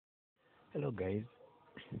Hello guys,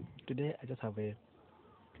 today I just have a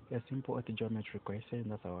simple earth geometry question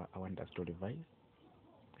that I want us to revise.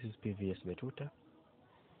 This is previous the tutor.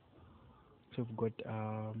 So we've got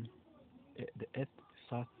the earth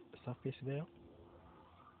surface there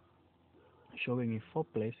showing in four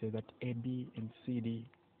places that A, B and C, D.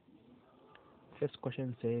 First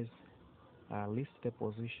question says list the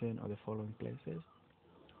position of the following places.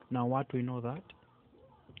 Now what we know that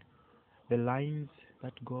the lines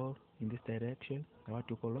that go in this direction are what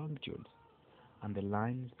we call longitudes, and the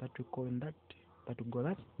lines that we call in that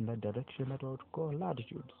direction that what we call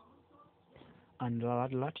latitudes. And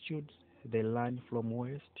latitudes they line from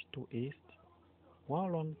west to east, while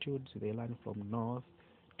longitudes they line from north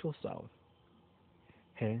to south.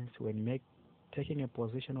 Hence, when taking a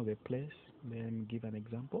position of a place, then give an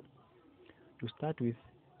example. You start with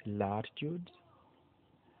latitudes,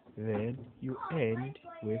 then you end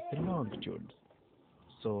with longitudes.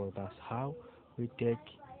 So that's how we take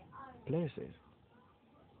places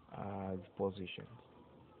as positions.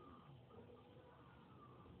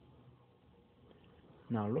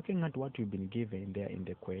 Now, looking at what we've been given there in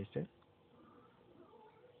the question,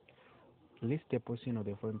 list the position of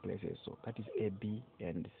the following places. So that is A, B,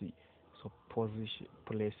 and C. So position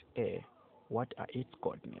place A. What are its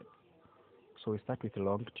coordinates? So we start with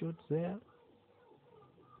longitudes there.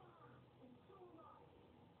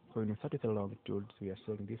 So when we start with the longitudes, we are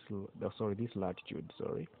saying this latitude,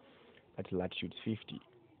 that's latitude 50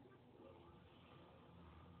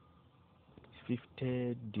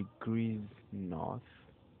 degrees north,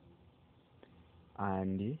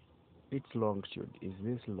 and its longitude is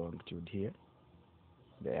this longitude here,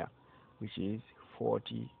 there, which is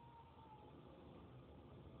 40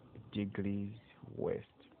 degrees west.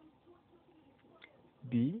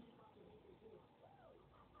 B,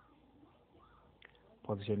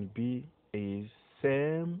 position B is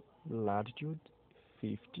same latitude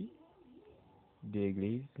 50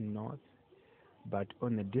 degrees north, but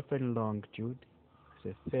on a different longitude,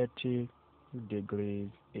 say 30 degrees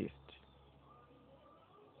east.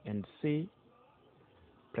 And C,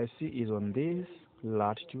 place C is on this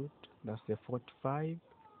latitude, that's the 45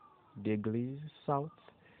 degrees south,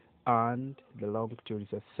 and the longitude is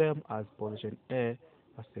the same as position A,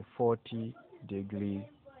 that's the 40 degrees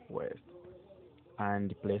west.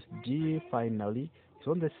 And place D finally is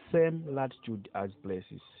on the same latitude as place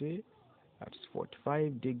C, that's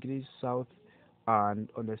 45 degrees south,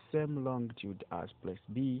 and on the same longitude as place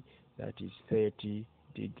B, that is 30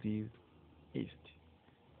 degrees east.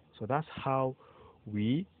 So that's how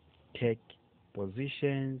we take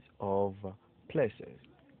positions of places.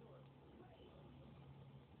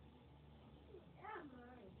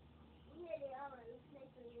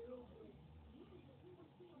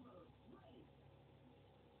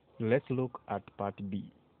 Let's look at part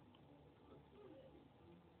B.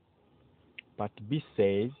 Part B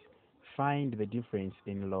says find the difference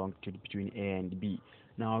in longitude between A and B.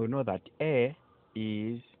 Now we know that A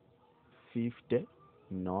is 50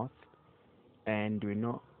 north, and we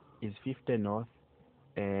know is 50 north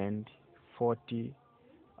and 40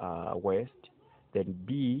 west. Then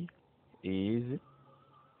B is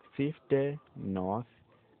 50 north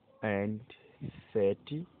and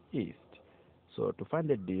 30 east. So to find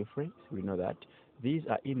the difference, we know that these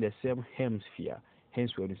are in the same hemisphere.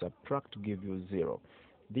 Hence, when you subtract to give you 0.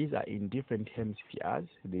 These are in different hemispheres.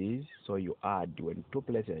 So you add when two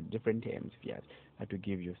places in different hemispheres, that will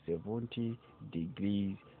give you 70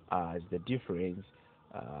 degrees as the difference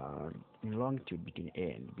in longitude between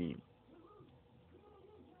A and B.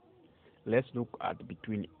 Let's look at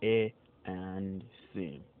between A and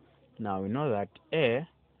C. Now we know that A,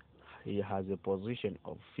 he has a position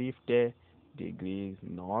of 50 degrees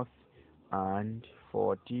north and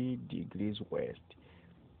 40 degrees west,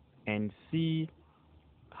 and C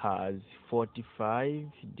has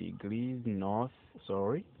 45 degrees north,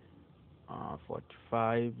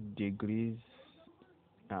 45 degrees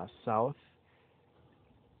south,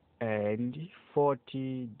 and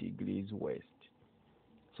 40 degrees west.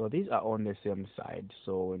 So these are on the same side,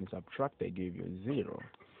 so when you subtract they give you 0.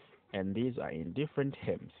 And these are in different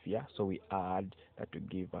hemispheres, so we add that to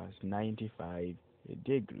give us 95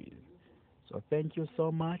 degrees. So thank you so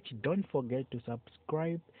much. Don't forget to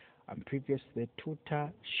subscribe and previous the tutor,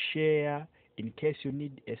 share. In case you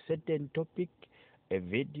need a certain topic, a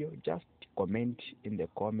video, just comment in the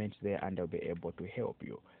comments there and I'll be able to help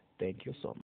you. Thank you so much.